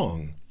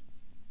wrong.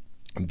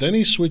 And then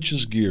he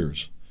switches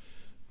gears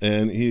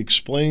and he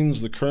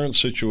explains the current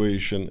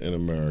situation in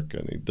America.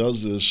 And he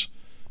does this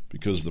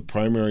because the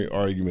primary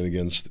argument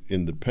against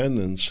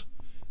independence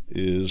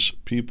is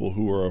people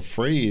who are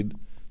afraid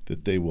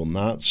that they will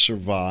not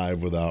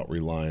survive without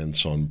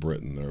reliance on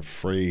Britain. They're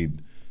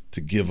afraid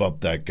to give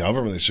up that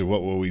government. They say,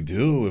 what will we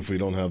do if we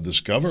don't have this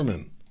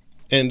government?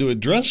 And to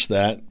address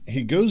that,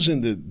 he goes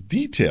into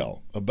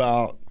detail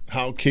about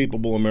how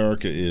capable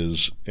America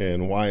is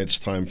and why it's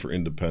time for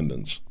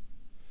independence.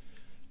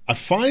 I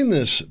find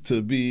this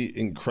to be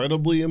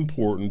incredibly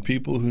important.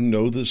 People who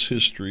know this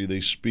history,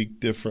 they speak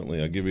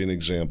differently. I'll give you an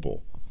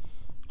example.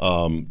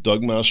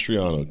 Doug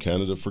Mastriano,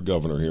 candidate for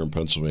governor here in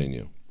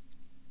Pennsylvania,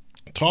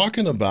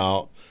 talking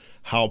about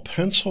how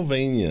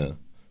Pennsylvania,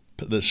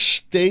 the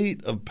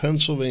state of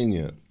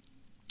Pennsylvania,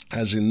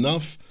 has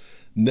enough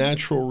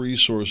natural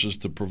resources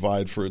to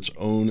provide for its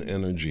own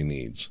energy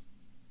needs.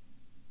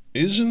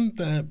 Isn't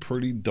that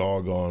pretty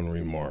doggone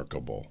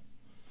remarkable?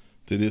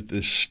 That if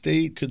the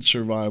state could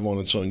survive on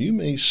its own, you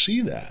may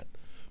see that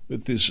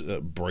with this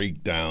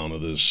breakdown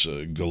of this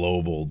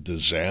global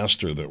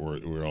disaster that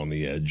we're on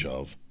the edge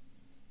of.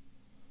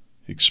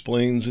 He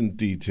explains in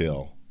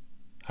detail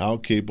how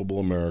capable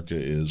America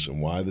is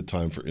and why the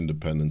time for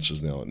independence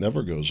is now. It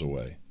never goes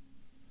away.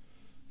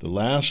 The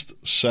last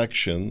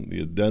section,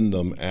 the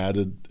addendum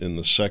added in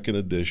the second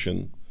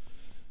edition,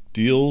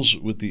 deals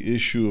with the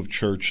issue of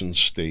church and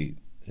state.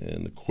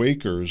 And the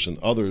Quakers and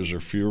others are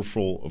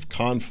fearful of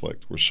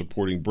conflict. We're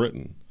supporting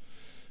Britain.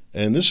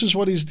 And this is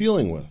what he's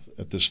dealing with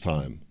at this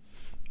time.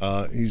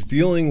 He's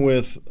dealing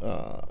with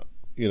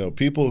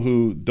people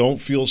who don't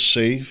feel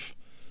safe,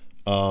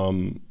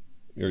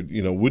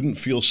 wouldn't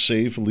feel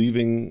safe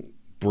leaving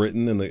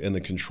Britain and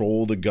the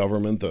control of the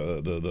government,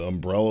 the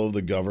umbrella of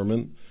the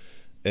government.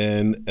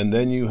 And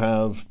then you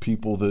have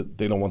people that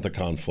they don't want the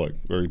conflict,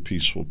 very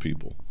peaceful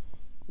people,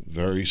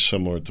 very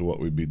similar to what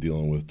we'd be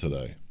dealing with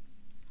today.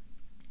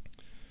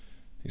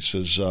 He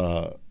says,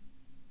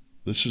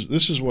 this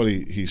is what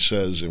he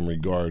says in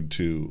regard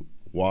to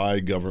why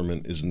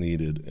government is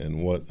needed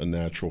and what a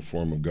natural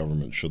form of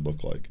government should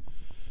look like.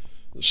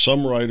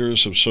 Some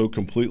writers have so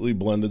completely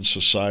blended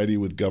society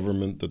with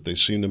government that they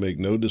seem to make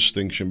no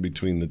distinction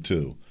between the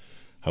two.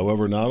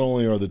 However, not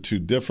only are the two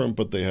different,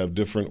 but they have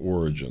different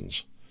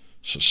origins.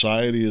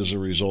 Society is a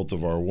result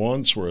of our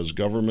wants, whereas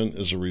government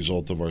is a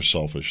result of our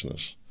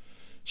selfishness.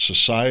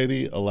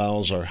 Society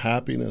allows our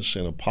happiness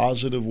in a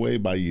positive way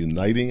by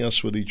uniting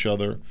us with each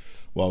other,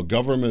 while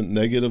government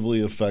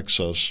negatively affects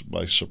us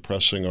by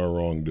suppressing our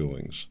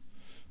wrongdoings.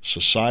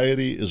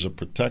 Society is a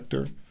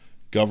protector,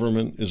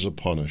 government is a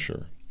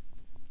punisher.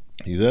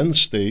 He then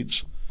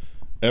states,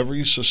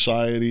 every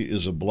society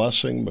is a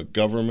blessing, but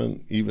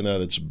government, even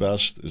at its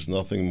best, is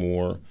nothing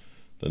more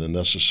than a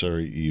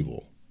necessary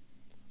evil,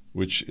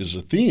 which is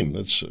a theme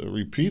that's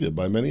repeated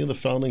by many of the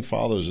founding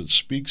fathers. It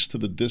speaks to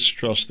the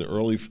distrust the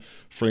early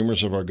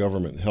framers of our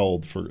government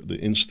held for the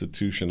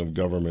institution of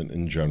government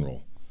in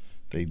general.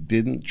 They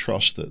didn't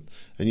trust it.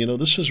 And,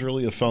 this is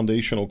really a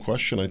foundational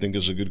question, I think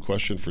is a good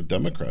question for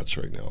Democrats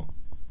right now.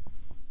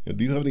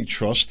 Do you have any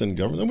trust in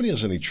government? Nobody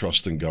has any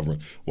trust in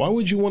government. Why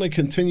would you want to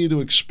continue to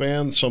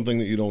expand something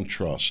that you don't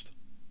trust?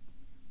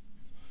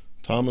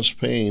 Thomas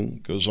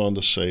Paine goes on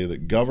to say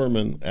that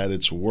government at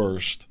its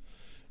worst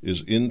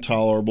is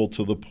intolerable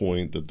to the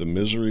point that the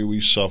misery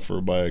we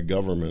suffer by a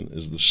government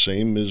is the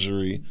same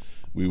misery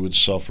we would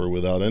suffer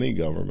without any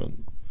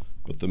government.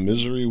 But the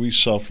misery we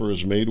suffer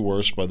is made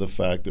worse by the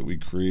fact that we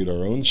create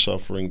our own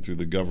suffering through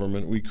the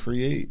government we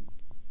create.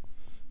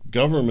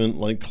 Government,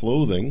 like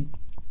clothing,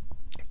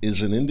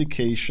 is an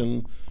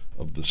indication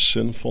of the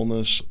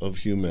sinfulness of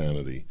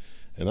humanity.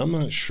 And I'm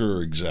not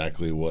sure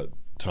exactly what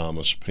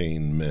Thomas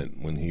Paine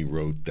meant when he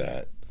wrote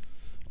that.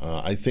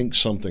 I think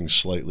something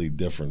slightly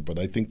different, but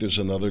I think there's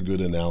another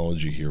good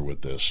analogy here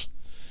with this.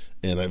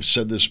 And I've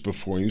said this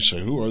before, and you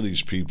say, who are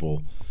these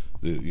people?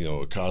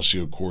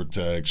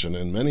 Ocasio-Cortez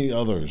and many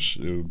others,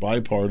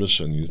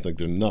 bipartisan, you think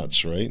they're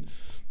nuts, right?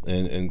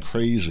 And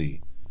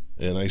crazy.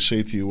 And I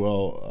say to you,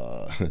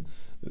 well,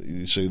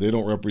 you say they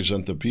don't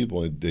represent the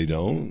people. They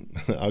don't?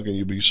 How can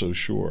you be so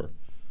sure?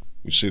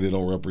 You say they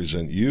don't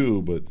represent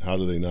you, but how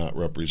do they not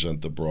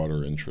represent the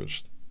broader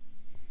interest?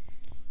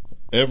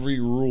 Every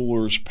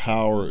ruler's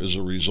power is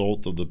a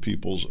result of the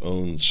people's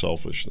own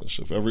selfishness.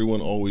 If everyone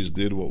always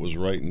did what was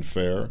right and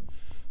fair,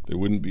 there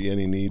wouldn't be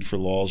any need for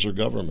laws or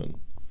government.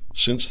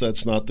 Since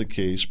that's not the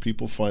case,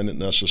 people find it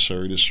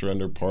necessary to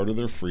surrender part of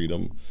their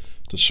freedom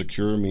to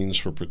secure a means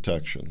for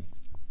protection.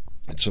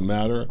 It's a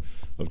matter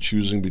of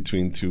choosing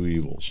between two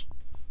evils.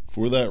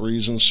 For that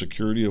reason,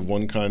 security of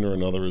one kind or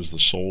another is the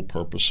sole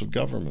purpose of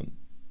government.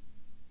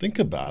 Think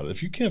about it.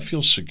 If you can't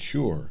feel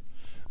secure,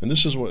 and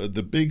this is what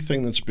the big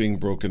thing that's being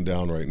broken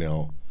down right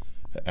now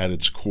at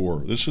its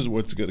core, this is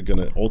what's going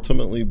to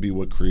ultimately be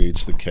what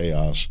creates the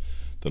chaos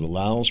that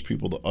allows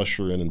people to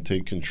usher in and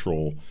take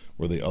control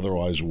where they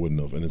otherwise wouldn't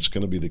have. And it's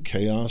going to be the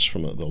chaos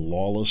from the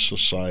lawless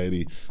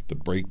society, the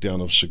breakdown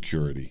of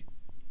security.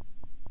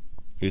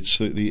 It's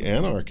the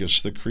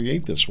anarchists that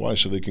create this. Why?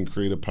 So they can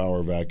create a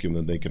power vacuum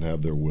that they can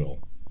have their will.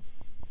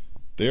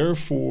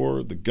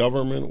 Therefore, the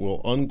government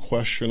will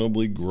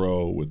unquestionably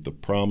grow with the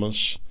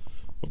promise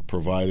of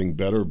providing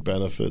better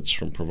benefits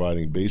from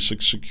providing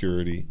basic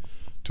security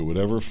to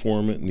whatever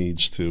form it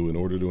needs to in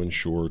order to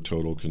ensure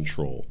total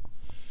control.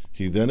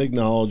 He then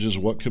acknowledges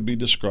what could be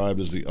described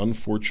as the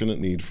unfortunate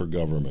need for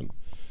government.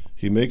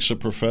 He makes a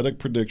prophetic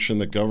prediction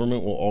that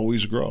government will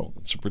always grow.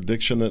 It's a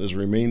prediction that has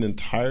remained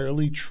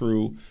entirely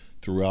true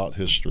throughout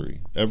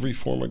history. Every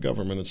form of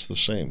government, it's the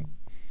same.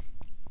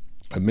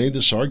 I made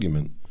this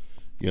argument.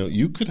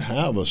 You could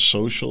have a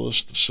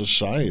socialist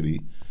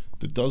society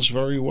that does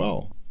very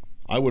well.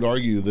 I would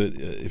argue that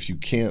if you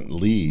can't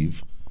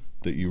leave,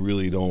 that you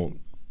really don't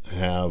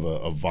have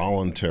a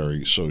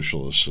voluntary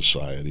socialist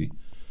society.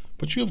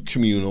 But you have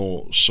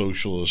communal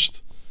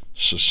socialist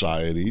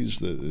societies,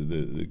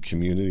 the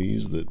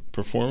communities that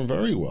perform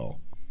very well.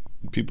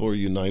 People are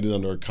united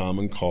under a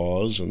common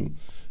cause and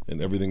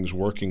everything's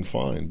working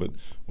fine. But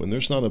when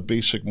there's not a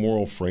basic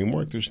moral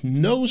framework, there's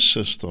no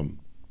system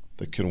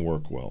that can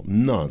work well.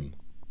 None.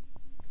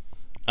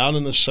 Out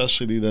of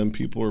necessity, then,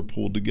 people are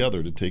pulled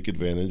together to take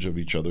advantage of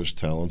each other's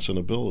talents and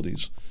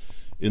abilities.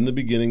 In the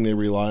beginning, they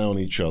rely on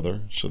each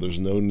other, so there's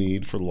no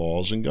need for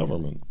laws and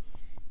government.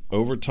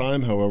 Over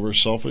time, however,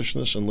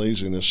 selfishness and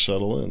laziness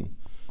settle in.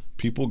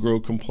 People grow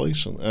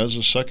complacent. As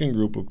a second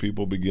group of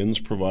people begins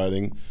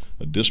providing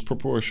a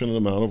disproportionate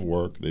amount of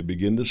work, they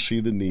begin to see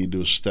the need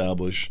to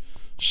establish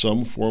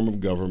some form of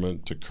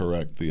government to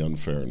correct the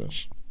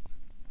unfairness.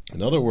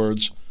 In other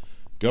words,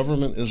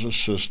 government is a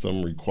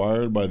system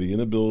required by the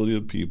inability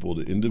of people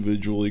to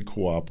individually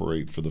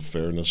cooperate for the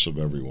fairness of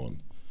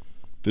everyone.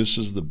 This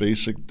is the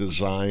basic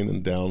design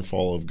and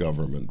downfall of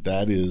government.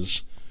 That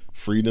is,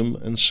 freedom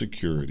and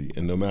security.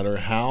 And no matter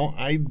how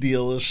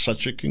idealist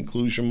such a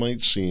conclusion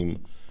might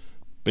seem,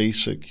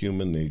 basic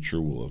human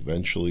nature will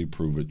eventually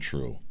prove it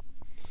true.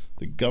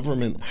 The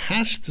government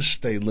has to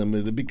stay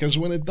limited because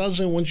when it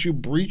doesn't, once you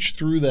breach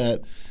through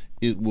that,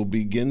 it will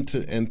begin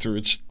to enter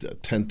its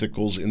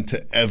tentacles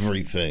into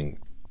everything.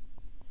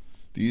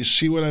 Do you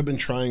see what I've been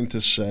trying to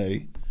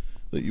say?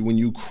 That when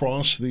you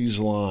cross these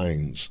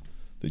lines,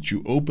 that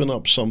you open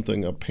up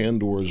something, a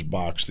Pandora's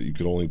box that you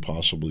could only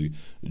possibly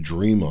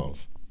dream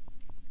of.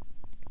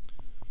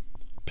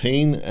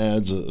 Paine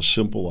adds a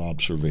simple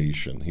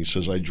observation. He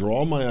says, I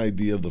draw my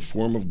idea of the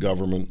form of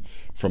government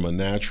from a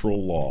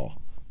natural law.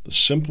 The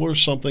simpler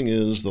something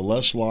is, the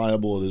less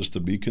liable it is to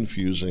be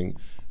confusing,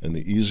 and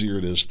the easier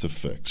it is to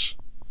fix.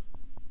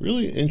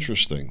 Really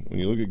interesting when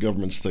you look at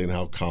government state and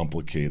how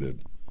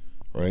complicated,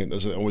 right?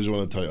 I always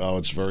want to tell you,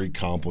 it's very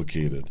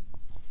complicated.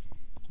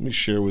 Let me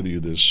share with you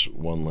this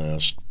one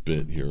last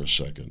bit here a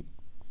second.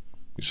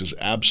 He says,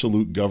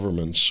 absolute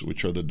governments,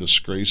 which are the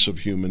disgrace of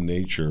human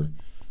nature,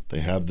 they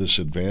have this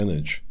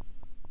advantage.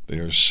 They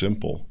are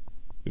simple.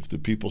 If the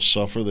people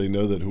suffer, they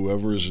know that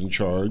whoever is in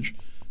charge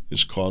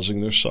is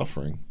causing their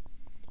suffering.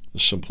 The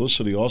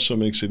simplicity also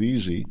makes it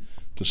easy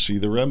to see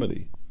the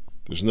remedy.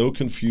 There's no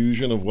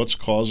confusion of what's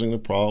causing the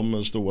problem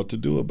as to what to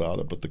do about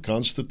it, but the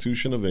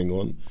Constitution of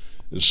England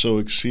is so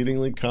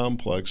exceedingly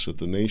complex that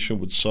the nation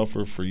would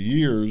suffer for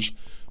years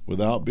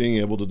without being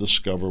able to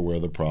discover where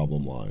the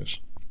problem lies.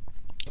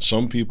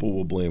 Some people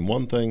will blame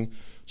one thing,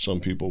 some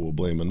people will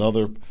blame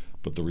another,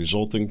 but the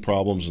resulting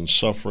problems and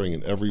suffering,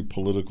 and every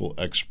political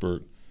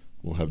expert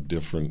will have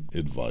different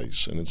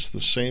advice. And it's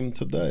the same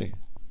today.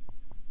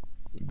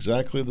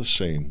 Exactly the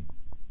same.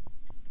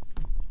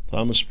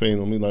 Thomas Paine,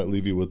 let me not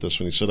leave you with this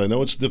one. He said, I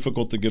know it's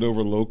difficult to get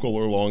over local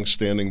or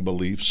long-standing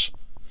beliefs,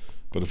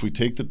 but if we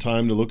take the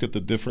time to look at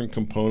the different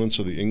components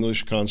of the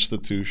English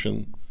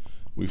Constitution,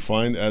 we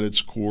find at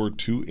its core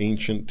two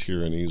ancient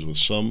tyrannies with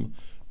some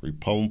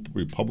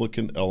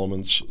Republican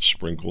elements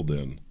sprinkled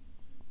in.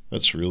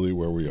 That's really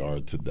where we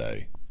are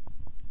today.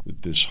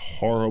 This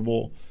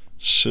horrible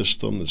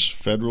system, this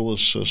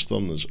federalist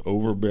system, this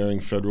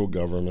overbearing federal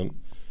government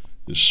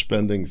is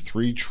spending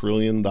 $3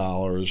 trillion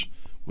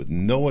with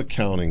no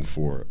accounting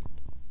for it.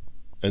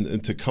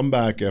 And to come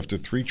back after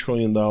 $3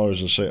 trillion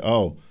and say,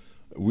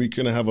 we're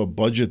going to have a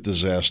budget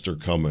disaster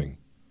coming.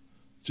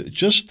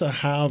 Just to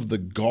have the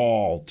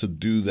gall to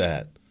do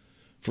that,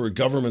 for a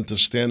government to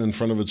stand in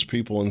front of its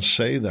people and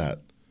say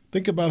that.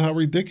 Think about how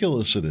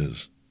ridiculous it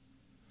is.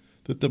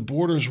 That the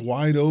border's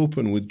wide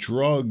open with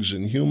drugs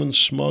and human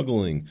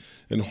smuggling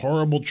and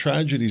horrible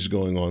tragedies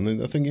going on. There's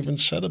nothing even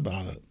said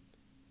about it.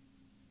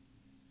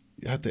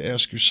 You have to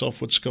ask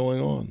yourself what's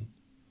going on.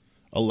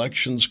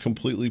 Elections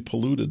completely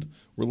polluted.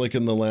 We're like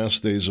in the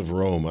last days of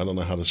Rome. I don't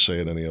know how to say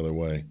it any other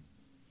way.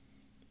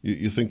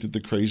 You think that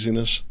the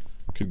craziness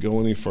could go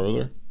any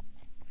further?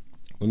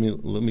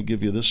 Let me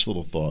give you this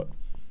little thought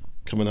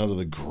coming out of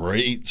the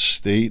great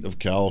state of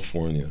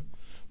California.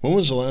 When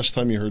was the last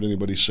time you heard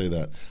anybody say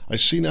that? I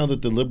see now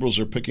that the liberals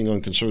are picking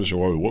on conservatives.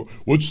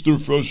 What's their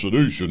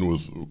fascination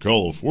with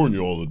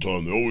California all the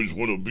time? They always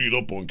want to beat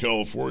up on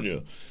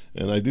California.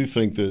 And I do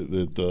think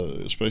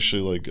that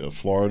especially like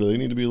Florida, they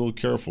need to be a little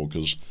careful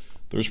because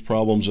there's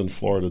problems in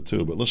Florida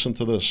too. But listen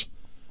to this.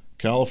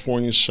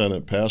 California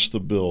Senate passed a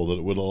bill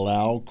that would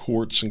allow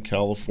courts in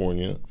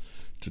California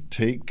to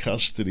take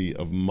custody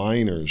of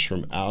minors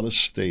from out of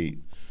state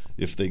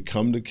if they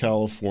come to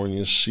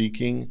California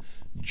seeking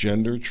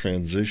gender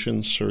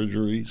transition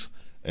surgeries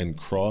and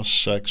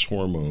cross-sex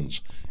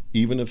hormones.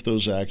 even if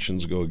those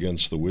actions go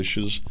against the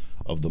wishes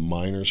of the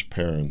minor's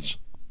parents.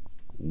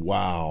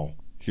 Wow.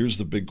 Here's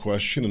the big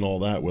question and all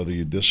that, whether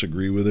you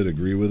disagree with it,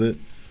 agree with it.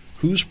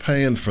 Who's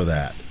paying for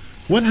that?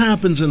 What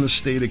happens in the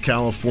state of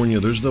California?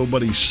 There's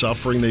nobody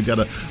suffering. They've got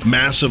a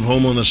massive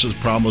homelessness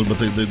problem, but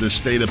the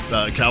state of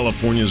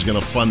California is going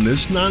to fund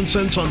this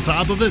nonsense on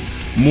top of it?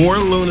 More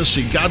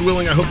lunacy. God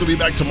willing, I hope to be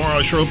back tomorrow.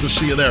 I sure hope to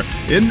see you there.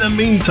 In the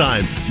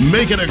meantime,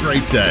 make it a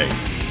great day.